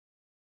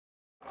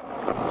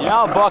You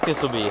know how buck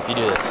this will be if you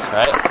do this,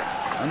 right?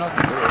 I know I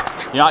can do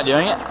it. You're not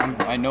doing it?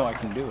 I know I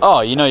can do it.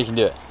 Oh, you know you can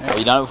do it. Yeah. Have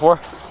you done it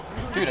before?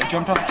 Dude, I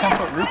jumped off a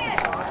 10-foot roof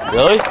before.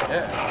 Really?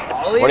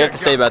 Yeah. What do you have to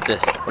say about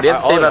this? What do you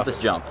have to say about this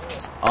jump?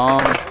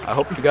 I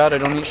hope to God I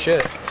don't eat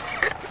shit.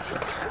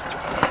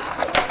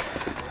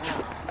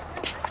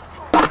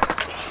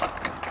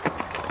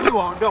 You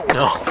won't, don't we?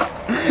 No.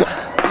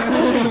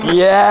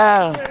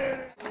 Yeah.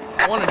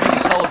 I want to do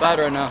this hella bad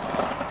right now.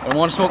 I don't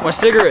want to smoke my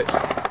cigarette.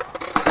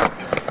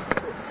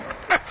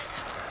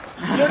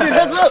 Dude,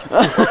 heads up!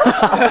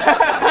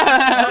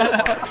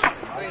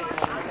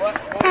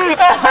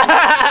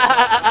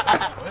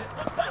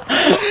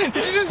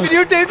 Did you just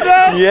videotape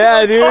that?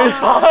 Yeah, dude.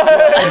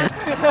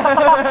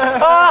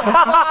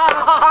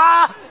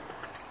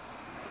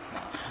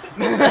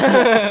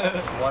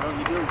 Why don't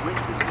you do it with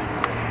the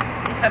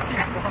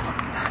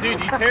cigarette? Dude,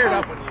 you tear it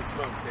up when you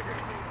smoke cigarette.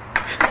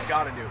 You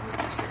gotta do it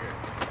with your cigarette.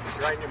 Just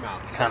right in your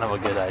mouth. It's kind of a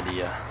good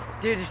idea.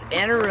 Dude, just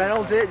Andrew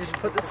Reynolds it. Just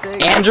put the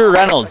cigarette. Andrew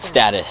Reynolds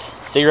status.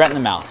 Cigarette in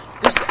the mouth.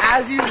 Just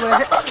as you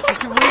land.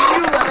 Just when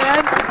you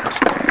land.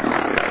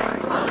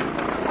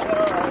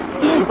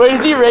 Wait,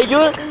 is he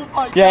regular?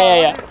 Oh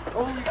Yeah.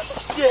 Holy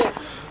shit.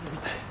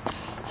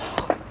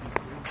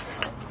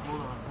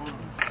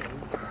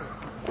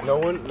 No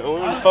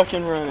one's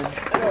fucking running. Oh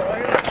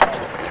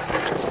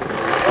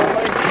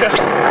my god.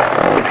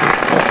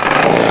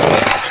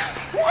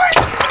 What?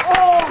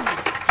 Oh!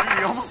 Dude,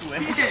 you almost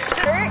landed.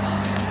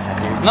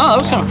 No, that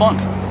was kind of fun.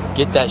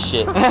 Get that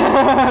shit.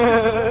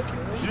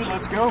 Dude,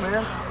 let's go,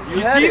 man.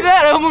 You see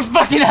that? I almost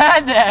fucking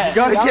had that. You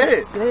gotta get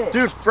it. Sick.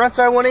 Dude,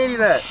 frontside 180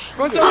 that.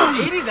 Frontside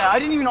 180 that. I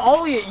didn't even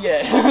ollie it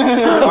yet.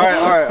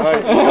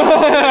 Alright.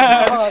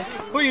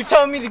 What, you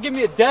telling me to give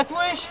me a death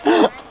wish?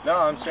 No,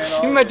 I'm saying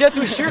Give me my death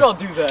wish shirt, I'll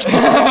do that.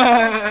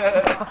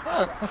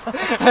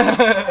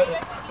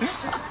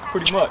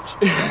 Pretty much.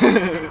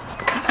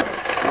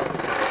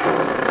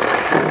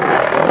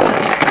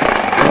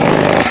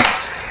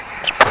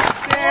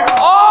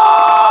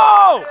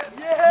 Oh!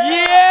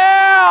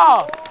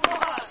 Yeah!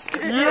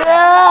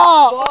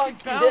 Yeah! Fuck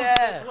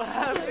yeah.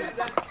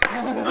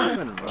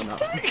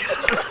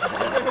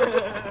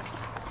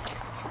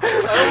 I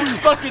always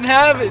fucking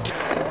have it.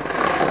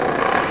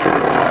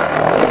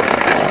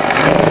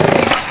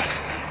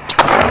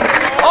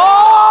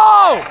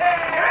 Oh!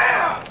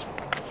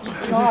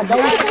 God, that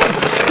was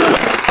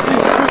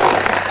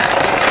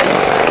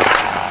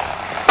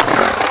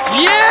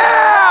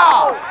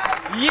Yeah!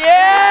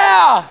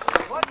 Yeah!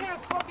 What kind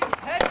of fucking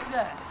head's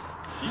that?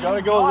 You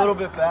gotta go a little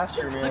bit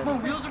faster, man. It's like my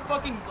wheels are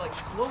fucking like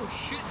slow as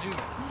shit, dude. You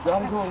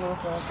gotta go a little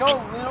faster. Just go a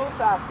little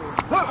faster.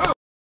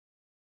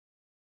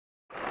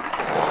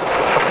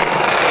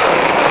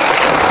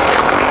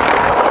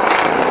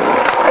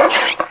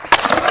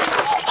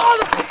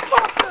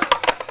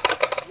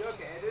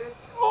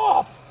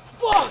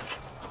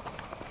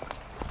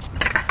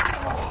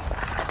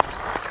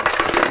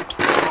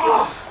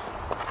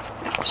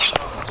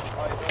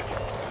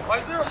 Why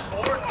is there a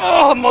board?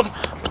 Oh,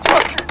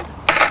 motherfucker!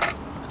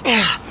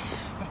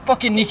 My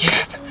fucking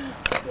kneecap.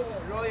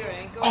 Roll your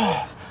ankle.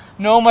 Oh,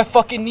 no, my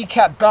fucking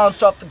kneecap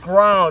bounced off the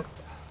ground.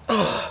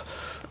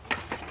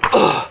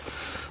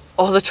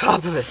 Oh, the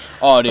top of it.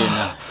 Oh, dude,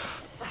 no.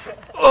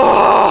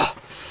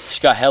 She's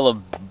got hella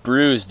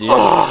bruised, dude.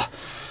 I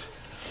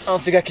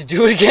don't think I could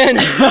do it again,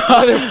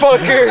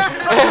 motherfucker.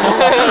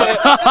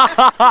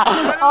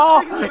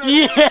 Oh,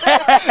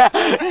 yeah!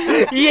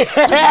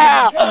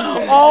 Yeah!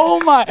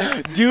 Oh my,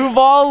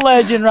 Duvall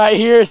Legend right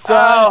here,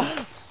 son.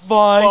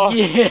 Fuck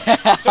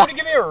yeah! Somebody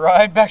give me a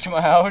ride back to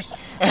my house.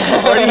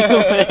 Where do you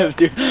live,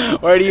 dude?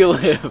 Where do you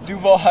live?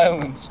 Duvall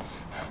Highlands.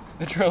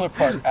 The trailer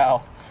park.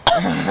 Ow.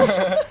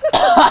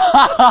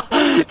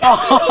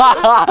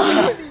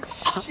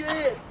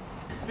 Shit.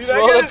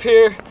 Swell up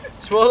here.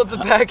 Swell up the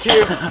back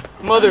here.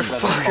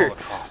 Motherfucker.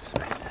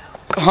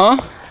 Huh?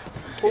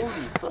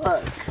 Holy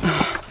fuck.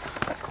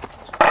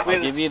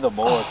 I'll give you the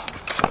bullet.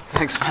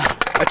 Thanks, man.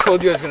 I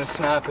told you I was gonna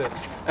snap it.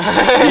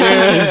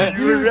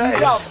 You were right.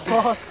 You got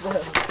fucked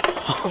up.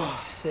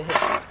 Sick.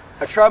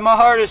 I tried my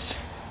hardest.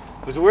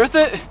 Was it worth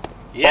it?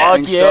 Yeah,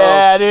 Fuck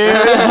yeah, dude.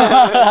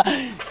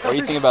 What do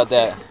you think about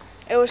that?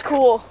 It was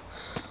cool.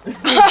 Cool.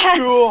 That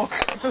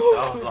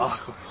was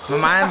awkward. My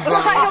mind's blown.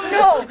 I don't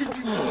know.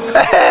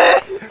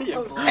 Is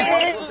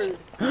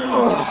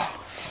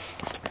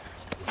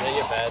that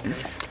your bad knee?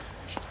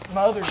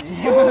 My other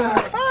knee.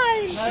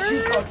 Fine.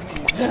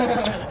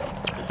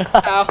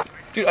 Ow.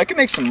 Dude, I could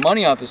make some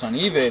money off this on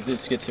eBay if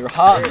this gets here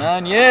hot,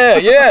 man.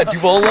 Yeah.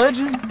 Duvall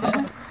Legend.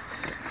 Yeah.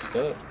 Just do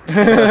it.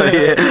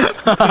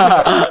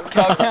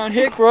 Cowtown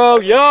Hick, bro.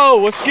 Yo,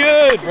 what's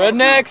good,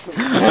 rednecks?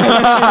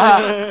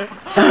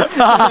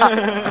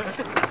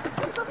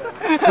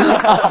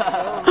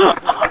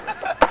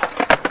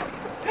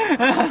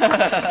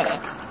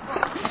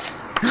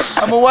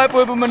 I'm a white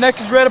boy, but my neck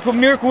is red. I put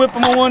Miracle Whip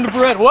on my Wonder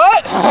Bread.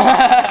 What?